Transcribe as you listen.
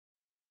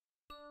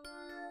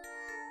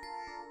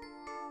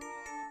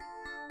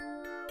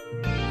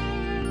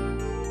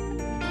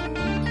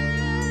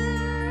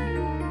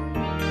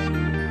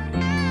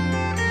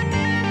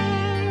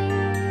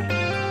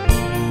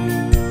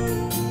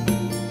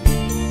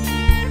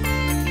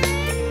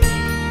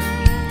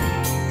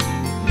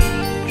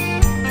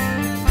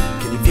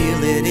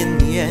feel it in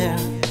the air,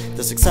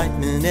 there's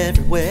excitement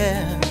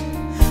everywhere.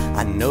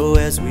 I know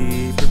as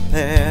we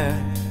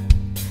prepare,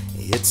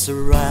 it's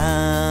surrounding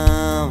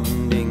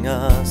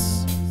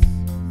us.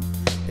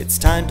 It's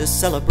time to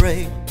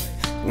celebrate,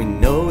 we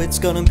know it's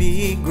gonna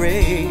be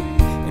great,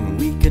 and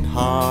we can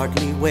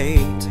hardly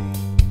wait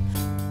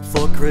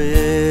for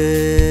Christmas.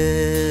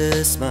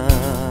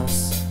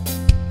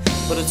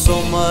 But it's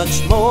so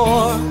much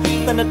more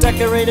than a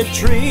decorated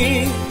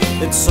tree,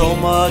 it's so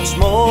much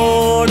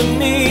more to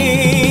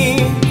me.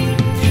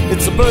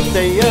 It's the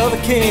birthday of a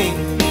king,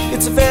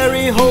 it's a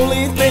very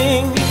holy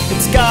thing.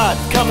 It's God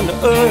coming to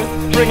earth,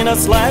 bringing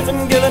us life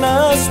and giving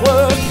us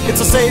worth.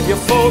 It's a savior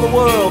for the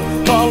world,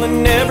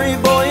 calling every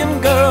boy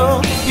and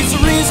girl. He's the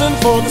reason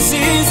for the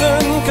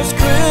season, 'cause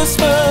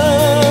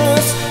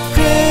Christmas,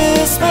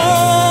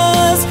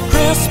 Christmas,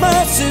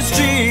 Christmas is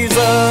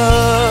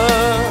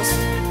Jesus.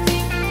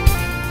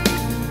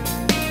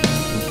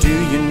 Do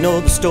you know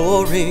the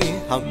story,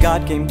 how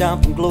God came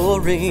down from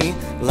glory,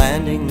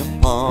 landing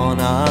upon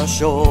our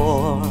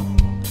shore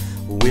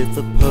with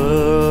a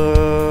purpose?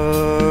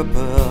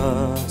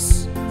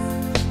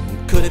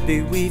 Could it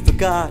be we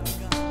forgot,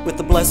 with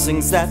the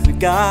blessings that we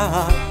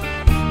got,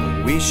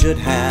 we should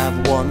have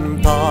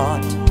one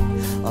thought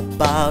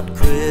about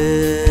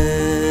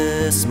Christmas?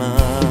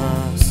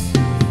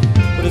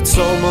 But it's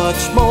so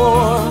much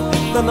more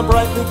than the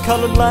brightly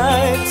colored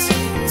lights,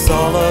 it's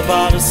all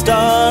about a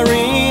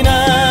starry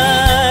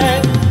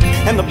night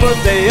and the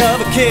birthday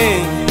of a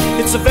king.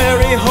 It's a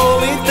very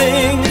holy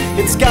thing,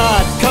 it's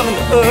God coming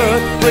to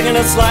earth, bringing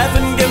us life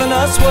and giving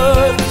us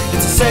worth.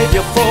 It's a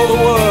savior for the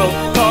world,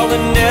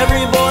 calling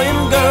every boy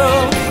and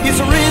girl. He's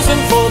a reason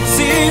for the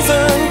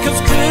season, 'cause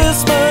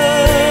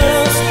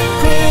Christmas,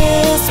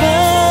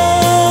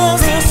 Christmas,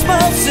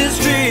 Christmas is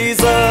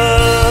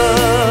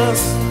Jesus.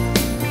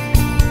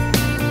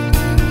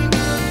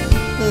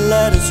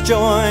 Let us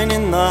join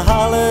in the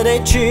holiday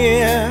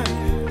cheer,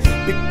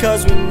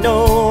 because we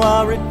know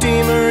our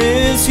Redeemer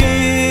is here.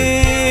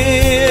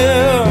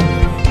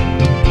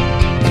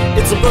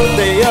 It's the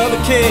birthday of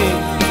a king,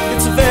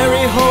 it's a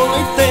very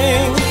holy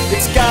thing.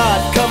 It's God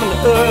coming to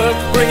earth,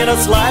 bringing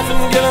us life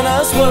and giving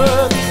us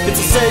worth. It's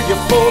a savior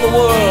for the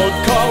world,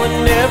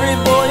 calling every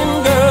boy and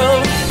girl.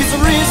 He's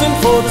the reason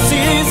for the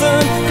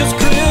season, 'cause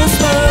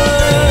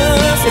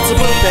Christmas, it's the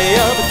birthday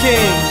of a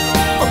king,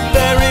 a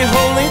very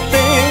holy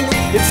thing.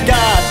 It's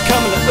God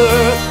coming to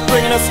earth,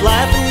 bringing us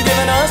life and